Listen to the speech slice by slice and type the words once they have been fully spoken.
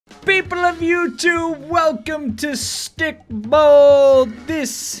people of YouTube? Welcome to STIKBOLD.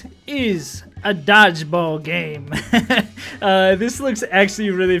 This is a dodgeball game. This looks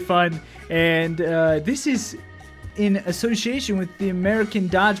actually really fun, and this is in association with the American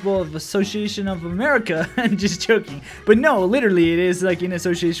Dodgeball Association of America. I'm just joking, but no, literally it is like in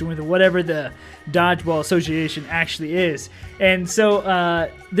association with whatever the Dodgeball Association actually is. And so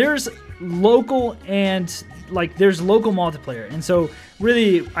there's local and there's local multiplayer, and so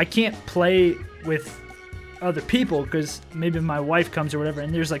really I can't play with other people because maybe my wife comes or whatever,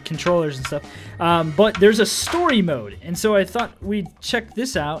 and there's like controllers and stuff, but there's a story mode, and so I thought we'd check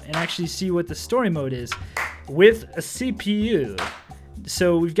this out and actually see what the story mode is with a CPU.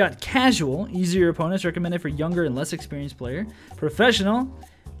 So we've got casual, easier opponents, recommended for younger and less experienced player, professional,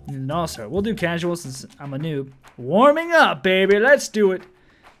 and an all-star. We'll do casual since I'm a noob. Warming up, baby, let's do it.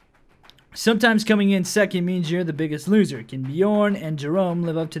 Sometimes coming in second means you're the biggest loser. Can Björn and Jerome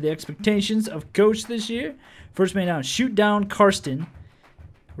live up to the expectations of coach this year? First man down, shoot down Karsten.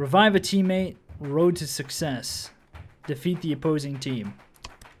 Revive a teammate, road to success. Defeat the opposing team.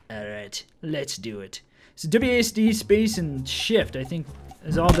 Alright, let's do it. So WASD, space, and shift, I think,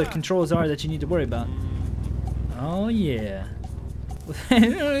 is all the controls are that you need to worry about. Oh yeah. What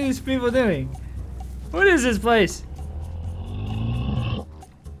are these people doing? What is this place?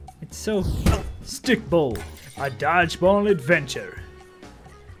 So, STIKBOLD, a Dodgeball Adventure.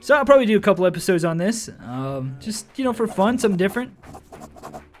 So I'll probably do a couple episodes on this, just, you know, for fun, something different.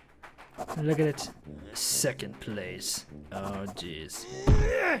 Look at it, second place. Oh, jeez.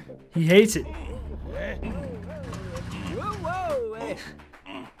 He hates it.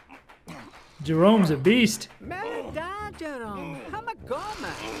 Jerome's a beast.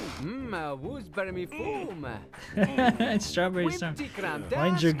 Strawberry storm.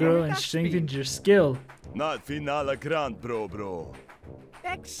 Find your girl and strengthen your skill. Not finala grand bro.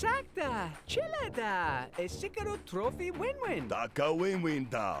 Exacta. Chilada. A Sikaro trophy win-win. Taka win-win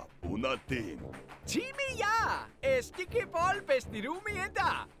da. Una team. Chimi ya. A sticky ball vestirumi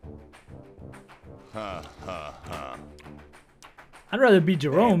enda. Ha ha ha. I'd rather be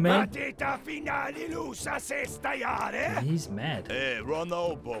Jerome, man. He's mad. Hey, run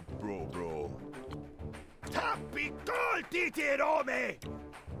over, bro. This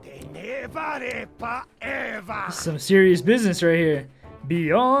is some serious business right here.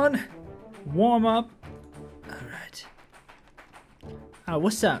 Beyond, warm up. All right.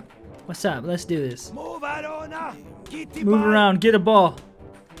 What's up? What's up? Let's do this. Move around. Get a ball.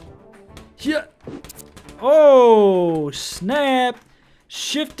 Yeah. Oh, snap.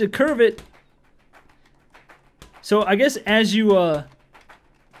 Shift to curve it. So I guess as you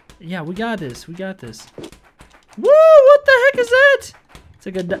yeah, we got this. We got this. Woo! What the heck is that? It's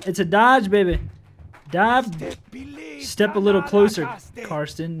like it's a dodge, baby. Dive. Step a little closer,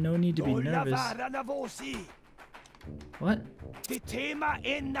 Karsten. No need to be nervous. What? It's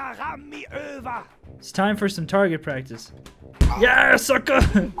time for some target practice. Yeah, sucker!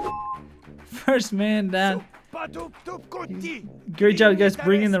 First man down. Great job, guys,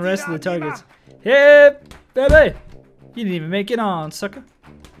 bringing the rest of the targets. Hey, baby! You didn't even make it on, sucker.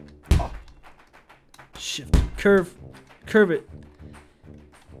 Shift, curve it.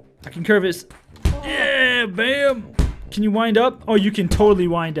 I can curve it. Yeah, bam! Can you wind up? Oh, you can totally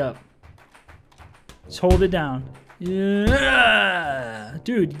wind up. Just hold it down. Yeah!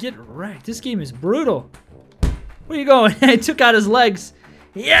 Dude, get wrecked. This game is brutal. Where you going? I took out his legs.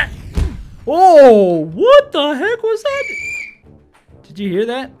 Yeah! Oh, what the heck was that? Did you hear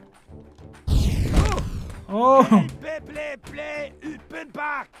that? Oh.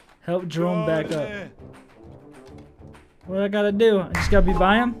 Help Jerome back up. What do I gotta do? I just gotta be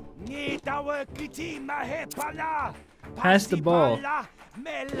by him? Pass the ball.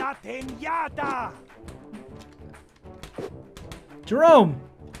 Jerome!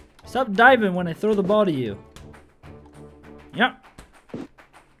 Stop diving when I throw the ball to you. Yep.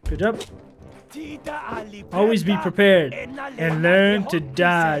 Good job. Always be prepared and learn to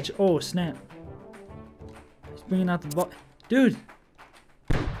dodge. Oh, snap. He's bringing out the ball. Dude.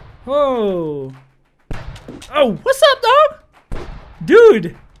 Oh. Oh, what's up, dog?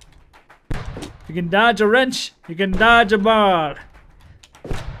 Dude. You can dodge a wrench. You can dodge a ball.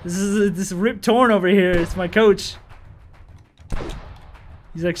 This is Rip Torn over here. It's my coach.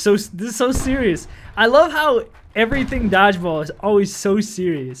 He's like, this is so serious. I love how everything dodgeball is always so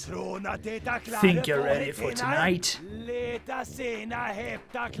serious. Think you're ready for tonight?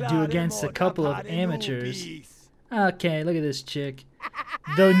 Do against a couple of amateurs. Okay, look at this chick.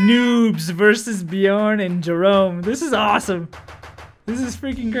 The noobs versus Bjorn and Jerome. This is awesome. This is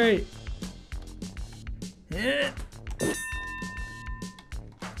freaking great.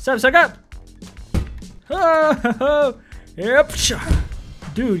 Suck up. Oh, yep.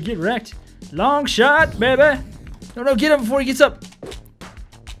 Dude, get wrecked. Long shot, baby. No, get him before he gets up.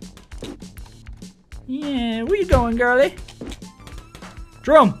 Yeah, where you going, girlie?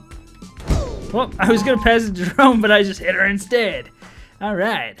 Jerome. Well, I was gonna pass it to Jerome, but I just hit her instead. All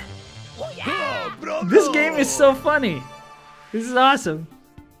right. This game is so funny. This is awesome.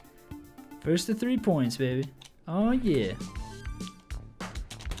 First to 3 points, baby. Oh yeah.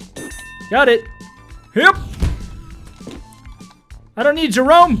 Got it. Yep. I don't need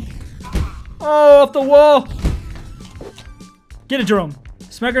Jerome. Oh, off the wall. Get it, Jerome.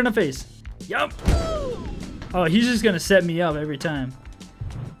 Smack her in the face. Yup. Oh, he's just gonna set me up every time.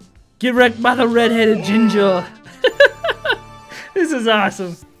 Get wrecked by the red-headed ginger. This is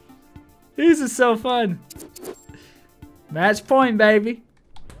awesome. This is so fun. Match point, baby.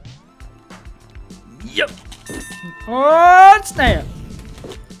 Yup. Oh, snap.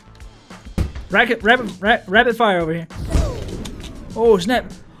 Rapid fire over here. Oh,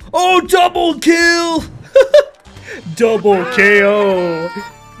 snap. Oh, double kill. Double KO.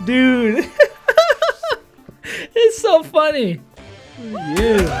 Dude. It's so funny.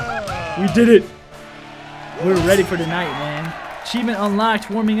 Yeah. We did it. We're ready for tonight, man. Achievement unlocked,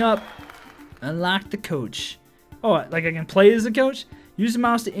 warming up. Unlock the coach. Oh, like I can play as a coach? Use the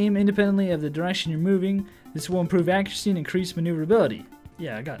mouse to aim independently of the direction you're moving. This will improve accuracy and increase maneuverability.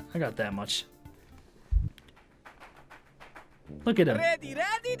 Yeah, I got that much. Look at him. Ready,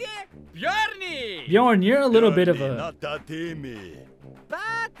 Björn! Bjorn, you're a little bit of a... Not that Timmy.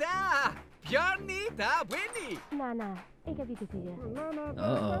 Bata! Björn da winnie! Nana, ik heb iets voor je.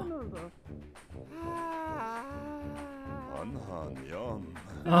 Uh-oh. Han, yum.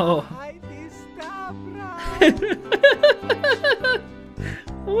 Oh. Hij is daar,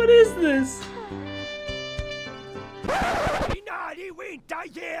 What is this?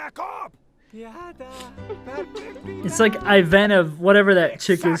 It's like Ivan of whatever that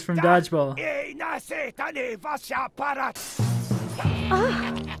chick is from Dodgeball.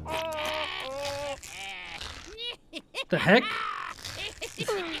 The heck?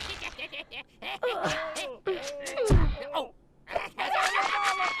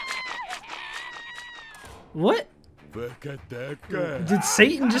 What? Did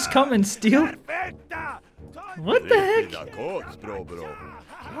Satan just come and steal? What the heck?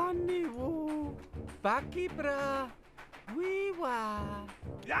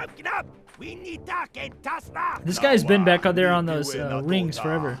 This guy's been back out there on those rings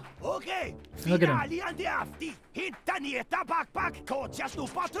forever. Look at him.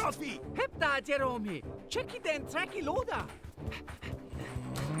 Hepta, Jerome. Check it and track it loader.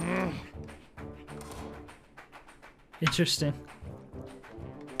 Interesting.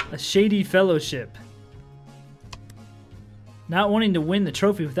 A shady fellowship. Not wanting to win the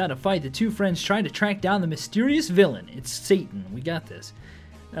trophy without a fight, the two friends try to track down the mysterious villain. It's Satan. We got this.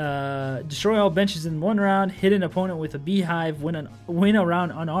 Destroy all benches in one round. Hit an opponent with a beehive. Win a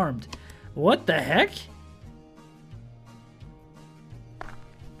round unarmed. What the heck?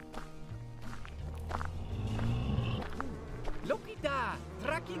 Look at that.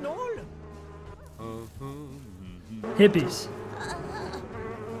 Tracking all. Hippies.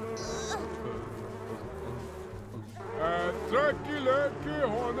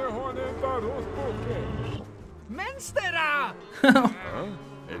 Menstera!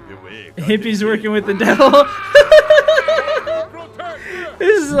 Hippies working with the devil.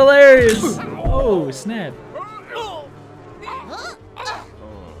 This is hilarious. Oh, snap.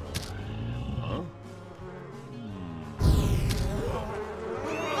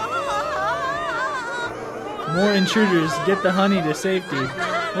 More intruders. Get the honey to safety.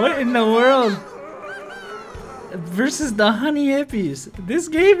 What in the world? Versus the honey hippies. This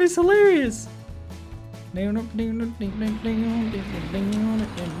game is hilarious.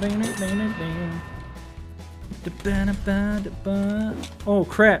 Oh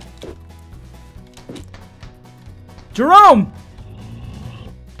crap. Jerome!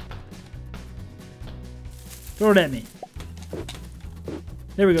 Throw it at me.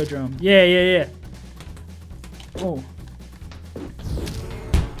 There we go, Jerome. Yeah. Oh.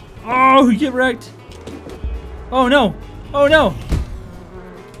 Oh, you get wrecked. Oh no! Oh no!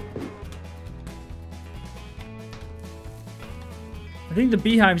 I think the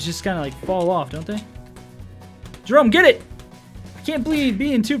beehives just kind of like fall off, don't they? Jerome, get it! I can't believe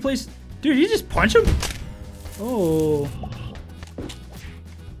be in two places. Dude, you just punch him? Oh.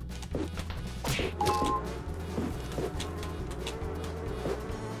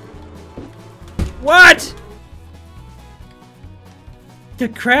 What? The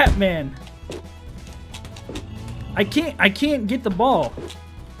crap, man. I can't get the ball.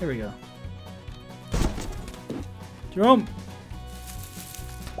 Here we go. Jerome!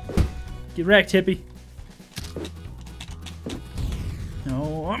 Get wrecked, hippie.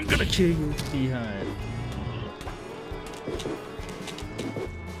 No, I'm gonna kill you with the beehive.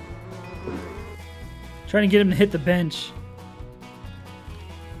 Trying to get him to hit the bench.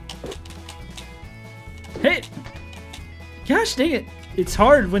 Hey! Gosh dang it. It's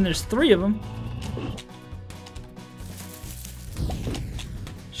hard when there's 3 of them.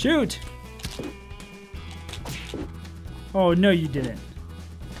 Shoot! Oh, no you didn't.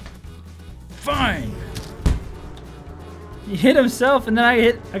 Fine! He hit himself and then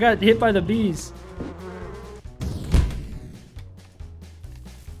I got hit by the bees.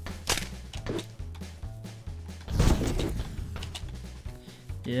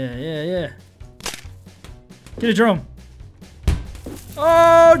 Yeah. Get it, Jerome.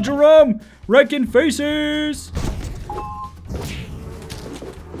 Oh, Jerome! Wrecking faces!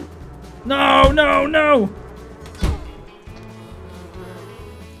 No!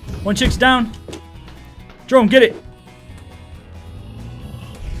 One chick's down. Jerome, get it!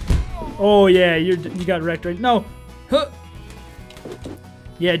 Oh yeah, you got wrecked right. No! Huh.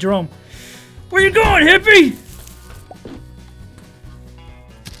 Yeah, Jerome. Where you going, hippie?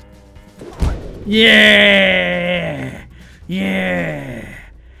 Yeah!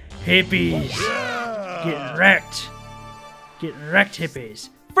 Hippies! Getting wrecked. Getting wrecked, hippies.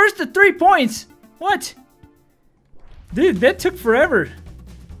 First to 3 points! What? Dude, that took forever.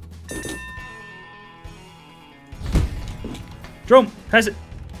 Jerome, pass it.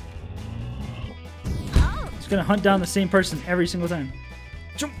 He's gonna hunt down the same person every single time.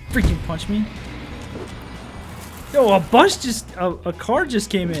 Don't freaking punch me. Yo, a car just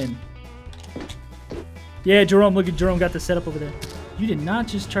came in. Yeah, Jerome, look at Jerome got the setup over there. You did not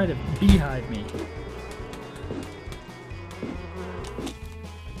just try to beehive me.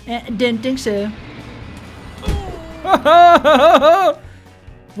 Didn't think so.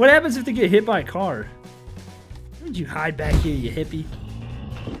 What happens if they get hit by a car? Why would you hide back here, you hippie?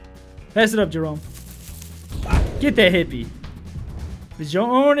 Pass it up, Jerome. Get that hippie.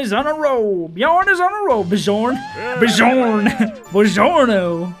 Bjorn is on a roll. Bjorn is on a roll. Bjorn.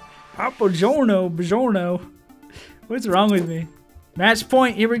 Buongiorno. Papa Buongiorno. What's wrong with me? Match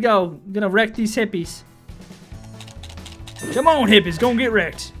point. Here we go. I'm gonna wreck these hippies. Come on, hippies. Go and get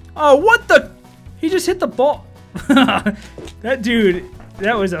wrecked. Oh, what the? He just hit the ball. That dude,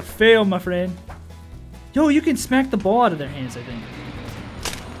 that was a fail, my friend. Yo, you can smack the ball out of their hands, I think.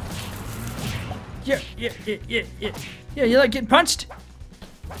 Yeah, you like getting punched?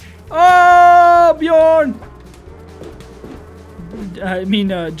 Oh, Bjorn! I mean,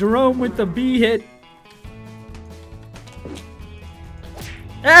 Jerome with the bee hit.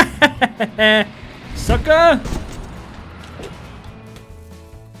 Sucker!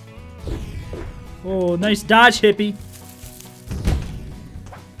 Oh, nice dodge, hippie.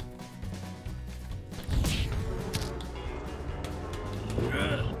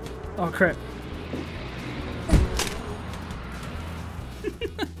 Oh, crap.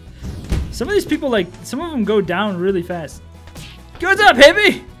 Some of these people, like, some of them go down really fast. What's up,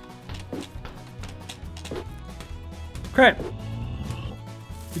 hippie? Crap.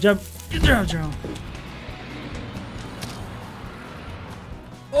 Good job. Good job, Jerome.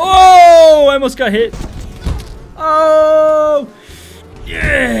 Oh, I almost got hit. Oh,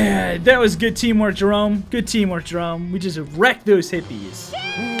 yeah. That was good teamwork, Jerome. Good teamwork, Jerome. We just wrecked those hippies.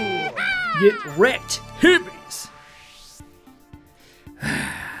 Get wrecked, hippies.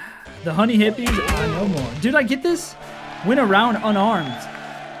 The honey hippies are no more. Did I get this? Win a round unarmed.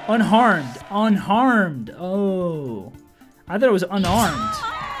 Unharmed. Oh. I thought it was unarmed.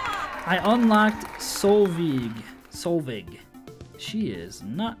 I unlocked Solveig. She is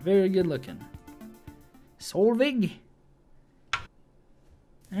not very good looking. Solveig.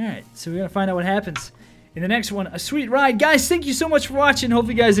 Alright, so we're going to find out what happens in the next one. A sweet ride. Guys, thank you so much for watching. Hope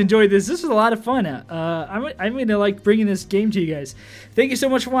you guys enjoyed this. This was a lot of fun. I'm going to like bringing this game to you guys. Thank you so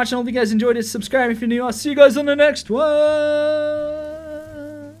much for watching. Hope you guys enjoyed it. Subscribe if you're new. I'll see you guys on the next one.